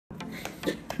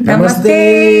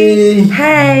Namaste.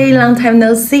 Hey, long time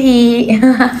no see.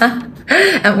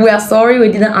 And we are sorry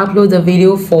we didn't upload the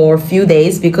video for a few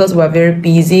days because we are very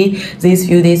busy these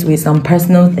few days with some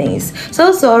personal things.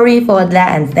 So sorry for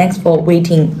that and thanks for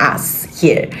waiting us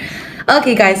here.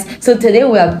 Okay guys, so today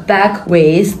we are back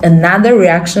with another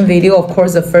reaction video. Of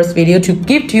course, the first video to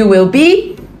give to you will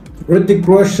be Hrithik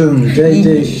Roshan,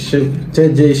 JJ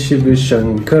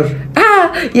Shivshankar.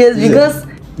 Yes, because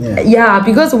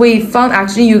because we found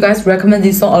actually you guys recommend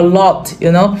this song a lot,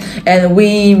 you know, and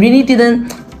we really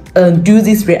didn't do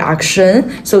this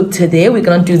reaction. So today we're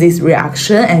gonna do this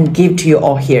reaction and give to you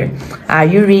all here. Are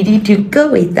you ready to go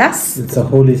with us? It's a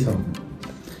Holi song.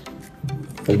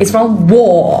 It's from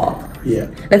War. Yeah.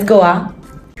 Let's go,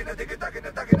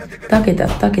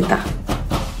 Takita.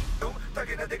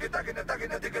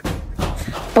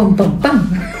 Bum bum bum.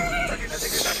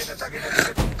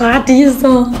 Party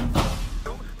song.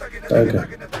 Tiger.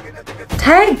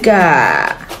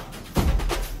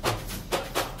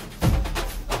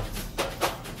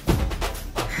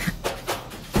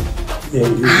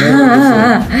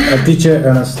 Yeah, a teacher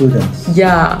and a student.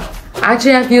 Yeah.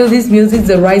 Actually, I feel this music,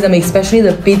 the rhythm, especially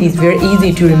the beat, is very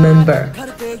easy to remember.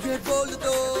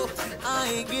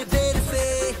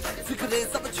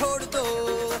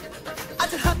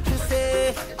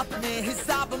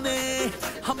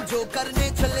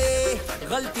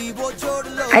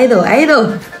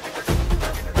 Idol.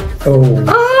 Oh.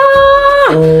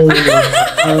 Oh.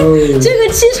 这个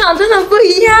气场真的不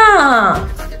一样。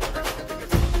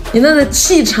You know the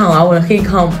气场啊 when he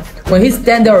come, when he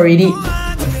stand there already.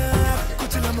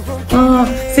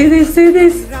 See this.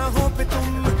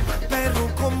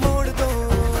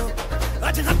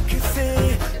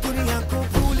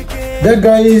 That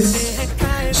guy is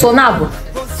Shroff.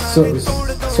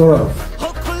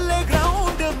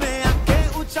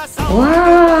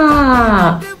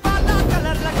 Wow.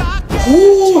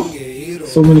 Ooh.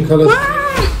 So many colors.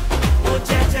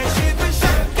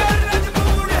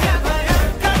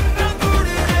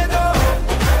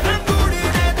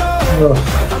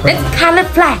 Let's color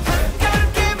fly.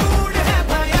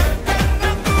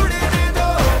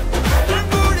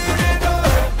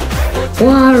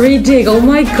 Wow, Hrithik, oh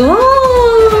my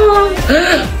god!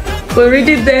 When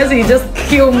Hrithik dance, he just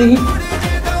killed me.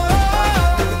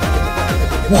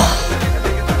 Wow.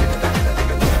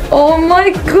 Oh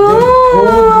my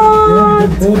god!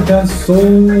 The both dance so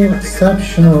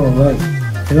exceptional, like,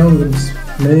 you know, it's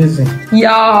amazing.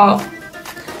 Yeah.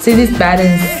 See this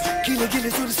balance.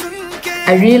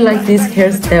 I really like this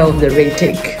hairstyle of the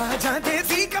Hrithik.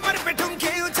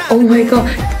 Oh my god,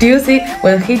 do you see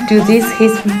when he do this,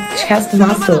 his chest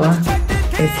muscle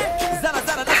is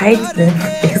tight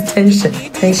extension.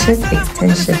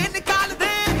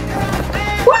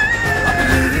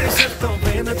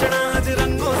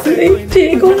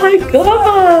 Hrithik, oh my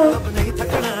god.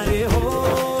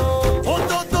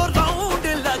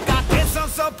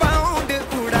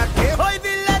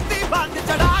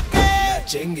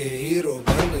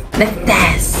 Let's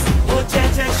dance.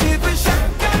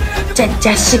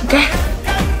 Jessica.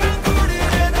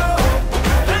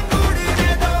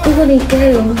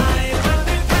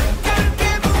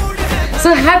 So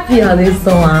happy on this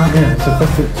song. Yeah, it's a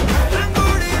perfect song.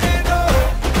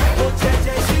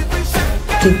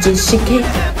 Jessica.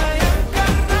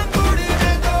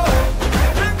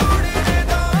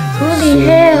 Holy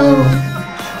hell.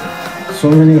 So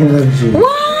many energy.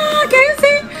 Wow, can you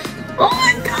see? Oh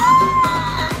my god.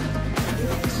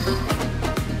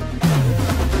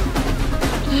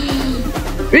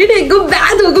 Really, good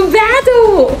battle.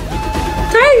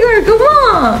 Tiger, come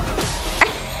on.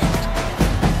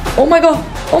 Oh my god.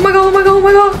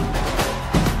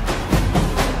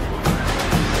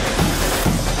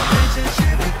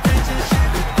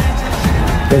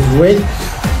 Just wait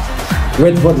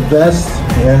for the best.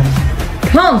 Yeah.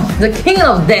 Come, the king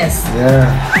of dance.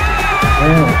 Yeah.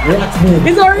 Watch me.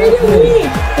 It's already me.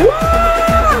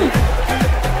 Wow.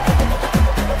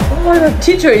 Oh, the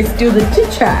teacher is still the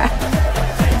teacher.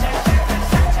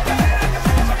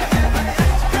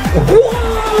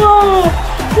 Wow!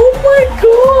 Oh my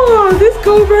god! This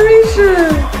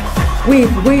cooperation! Wait!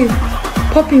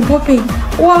 Popping!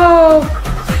 Wow!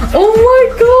 Oh my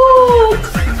god!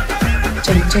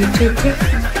 Check.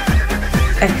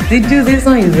 They do this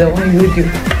one is the one you do.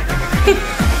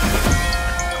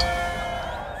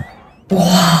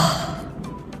 Wow!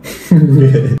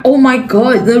 Oh my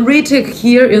god! The Hrithik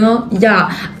here, you know,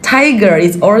 yeah. Tiger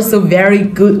is also very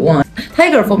good one.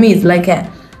 Tiger for me is like an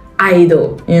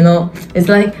idol, you know. It's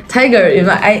like Tiger, if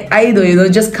I idol, you know,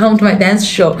 just come to my dance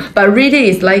show. But Hrithik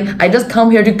is like I just come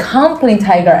here to compliment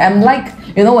Tiger. I'm like,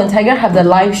 you know, when Tiger have the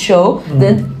live show,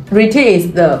 then Hrithik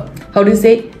is the, how do you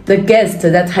say, the guest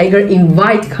that Tiger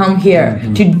invite come here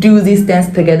to do this dance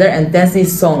together and dance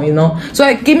this song, you know. So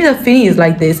I give me the feeling is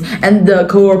like this. And the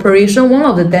cooperation, one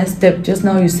of the dance step just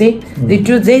now you see, they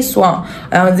do this one,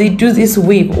 they do this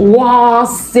whip. Wow,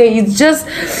 say it's just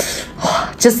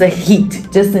a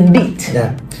hit, just a neat.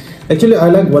 Yeah, actually I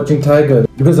like watching Tiger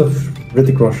because of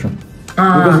Hrithik Roshan.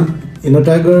 Because you know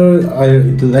Tiger,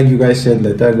 like you guys said,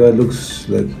 like Tiger looks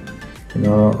like, you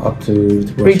know, up to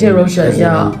Hrithik Roshan,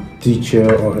 yeah.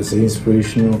 Teacher or as an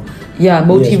inspirational,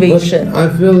 motivation. Yes, I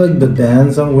feel like the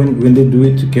dance song when they do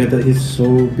it together is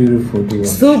so beautiful to watch.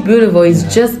 So beautiful, it's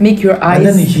just make your eyes.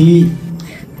 And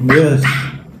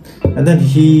then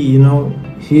he, you know,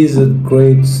 he's a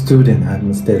great student, I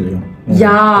must tell you.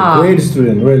 Yeah, a great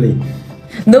student, really.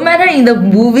 No matter in the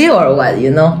movie or what, you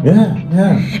know. Yeah.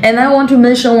 And I want to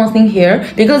mention one thing here,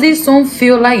 because this song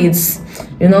feel like it's,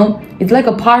 you know, it's like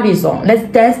a party song. Let's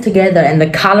dance together and the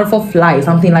colorful fly,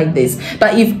 something like this.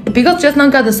 But because just now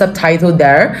got the subtitle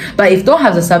there, but if don't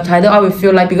have the subtitle, I will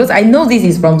feel like, because I know this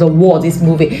is from the war, this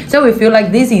movie, so we feel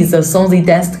like this is a song they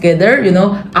dance together, you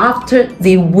know, after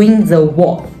they win the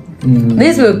war.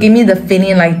 This will give me the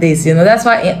feeling like this, you know. That's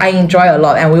why I enjoy a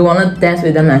lot, and we want to dance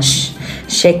with them and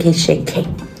shake it.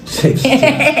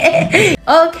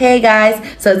 Okay guys,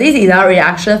 so this is our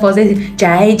reaction for this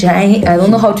JJ. I don't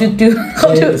know how to do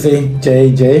say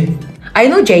JJ. I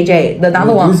know JJ, the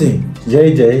other one.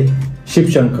 JJ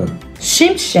Shivshankar.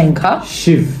 Shivshankar.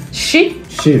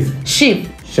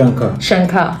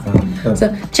 Shankar. So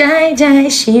JJ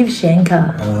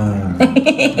Shivshankar.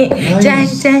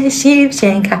 JJ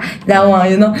Shivshankar. That one,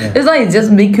 you know. This one is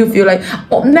just make you feel like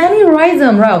many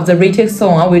rhythm right of the Hrithik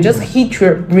song will just hit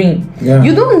your brain. Yeah.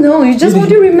 You don't know, you just want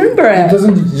to remember it. It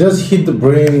doesn't just hit the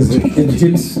brains, it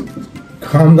hits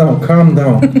calm down.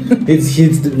 It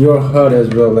hits your heart as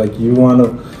well. Like you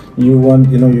want, you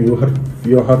know,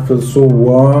 your heart feels so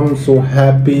warm, so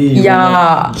happy. You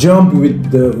jump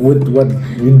with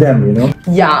them, you know.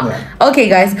 Yeah. Okay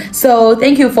guys, so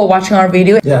thank you for watching our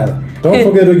video. Don't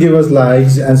forget to give us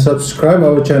likes and subscribe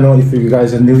our channel if you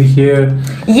guys are new here.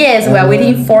 Yes, we are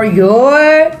waiting for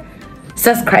your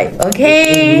subscribe.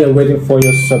 Okay, we are waiting for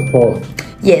your support.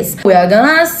 Yes, we are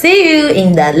gonna see you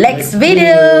in the next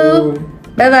video.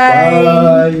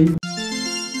 Bye.